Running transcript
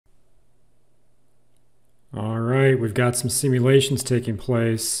great. We've got some simulations taking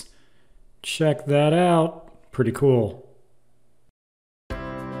place. Check that out. Pretty cool.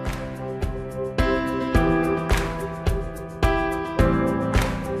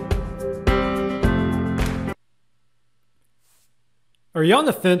 Are you on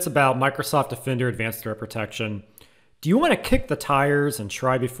the fence about Microsoft Defender Advanced Threat Protection? Do you want to kick the tires and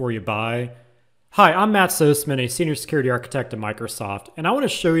try before you buy? Hi, I'm Matt Sosman, a Senior Security Architect at Microsoft, and I want to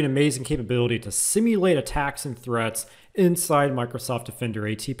show you an amazing capability to simulate attacks and threats inside Microsoft Defender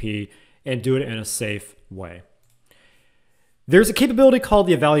ATP and do it in a safe way. There's a capability called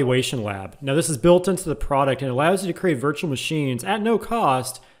the Evaluation Lab. Now, this is built into the product and allows you to create virtual machines at no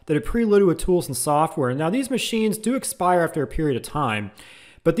cost that are preloaded with tools and software. Now, these machines do expire after a period of time,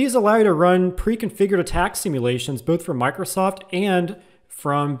 but these allow you to run pre-configured attack simulations both from Microsoft and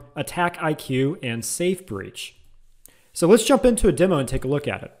from Attack IQ and Safe Breach. So let's jump into a demo and take a look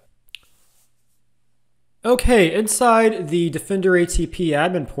at it. Okay, inside the Defender ATP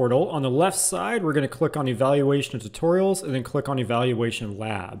admin portal, on the left side, we're going to click on Evaluation and Tutorials and then click on Evaluation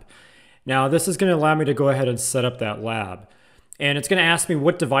Lab. Now, this is going to allow me to go ahead and set up that lab. And it's going to ask me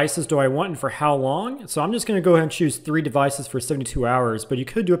what devices do I want and for how long. So I'm just going to go ahead and choose 3 devices for 72 hours, but you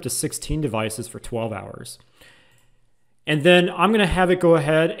could do up to 16 devices for 12 hours. And then I'm going to have it go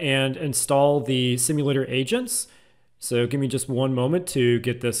ahead and install the simulator agents. So give me just one moment to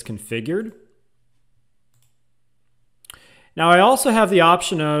get this configured. Now I also have the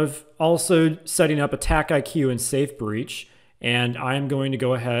option of also setting up Attack IQ and Safe Breach, and I'm going to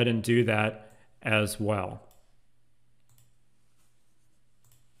go ahead and do that as well.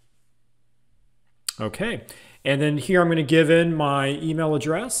 Okay, and then here I'm going to give in my email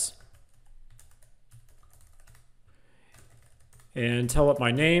address and tell it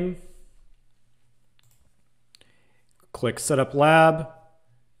my name. Click Setup Lab,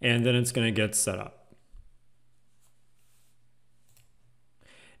 and then it's going to get set up.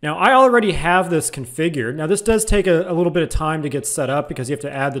 Now, I already have this configured. Now, this does take a little bit of time to get set up because you have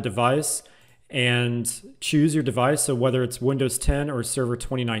to add the device and choose your device, so whether it's Windows 10 or Server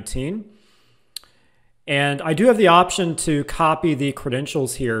 2019. And I do have the option to copy the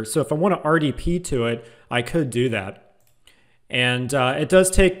credentials here. So if I want to RDP to it, I could do that. And it does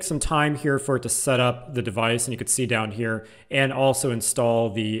take some time here for it to set up the device, and you can see down here, and also install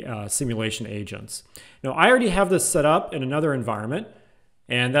the simulation agents. Now, I already have this set up in another environment,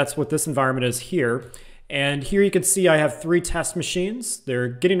 and that's what this environment is here. And here you can see I have 3 test machines. They're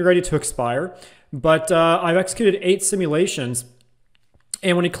getting ready to expire, but I've executed 8 simulations.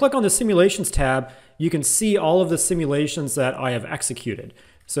 And when you click on the Simulations tab, you can see all of the simulations that I have executed.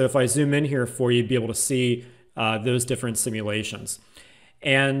 So if I zoom in here for you, you'd be able to see those different simulations.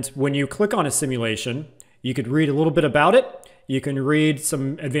 And when you click on a simulation, you could read a little bit about it. You can read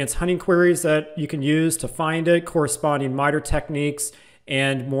some advanced hunting queries that you can use to find it, corresponding MITRE techniques,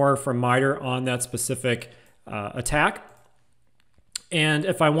 and more from MITRE on that specific attack. And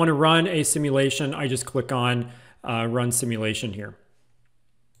if I want to run a simulation, I just click on Run Simulation here.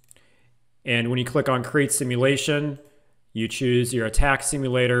 And when you click on Create Simulation, you choose your attack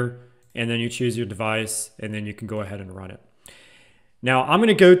simulator, and then you choose your device, and then you can go ahead and run it. Now, I'm going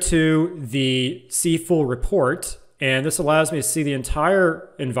to go to the See Full Report, and this allows me to see the entire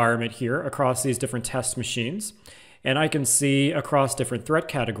environment here across these different test machines, and I can see across different threat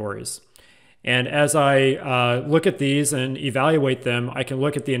categories. And as I look at these and evaluate them, I can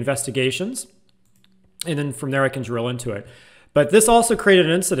look at the investigations, and then from there I can drill into it. But this also created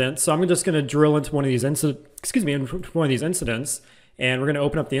an incident, so I'm just going to drill into one of these incidents, and we're going to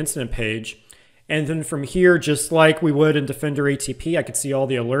open up the incident page. And then from here, just like we would in Defender ATP, I could see all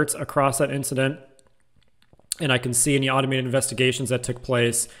the alerts across that incident, and I can see any automated investigations that took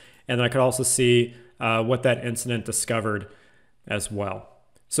place, and then I could also see what that incident discovered as well.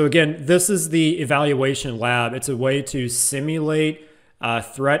 So again, this is the Evaluation Lab. It's a way to simulate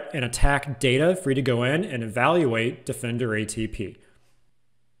threat and attack data for you to go in and evaluate Defender ATP.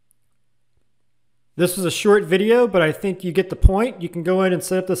 This was a short video, but I think you get the point. You can go in and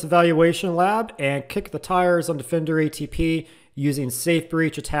set up this Evaluation Lab and kick the tires on Defender ATP using Safe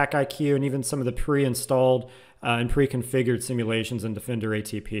Breach, Attack IQ, and even some of the pre-installed and pre-configured simulations in Defender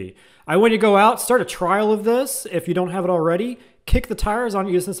ATP. I want you to go out, start a trial of this if you don't have it already. Kick the tires on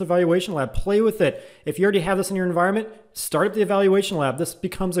it using this Evaluation Lab. Play with it. If you already have this in your environment, start up the Evaluation Lab. This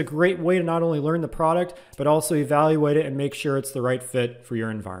becomes a great way to not only learn the product, but also evaluate it and make sure it's the right fit for your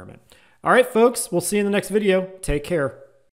environment. All right, folks, we'll see you in the next video. Take care.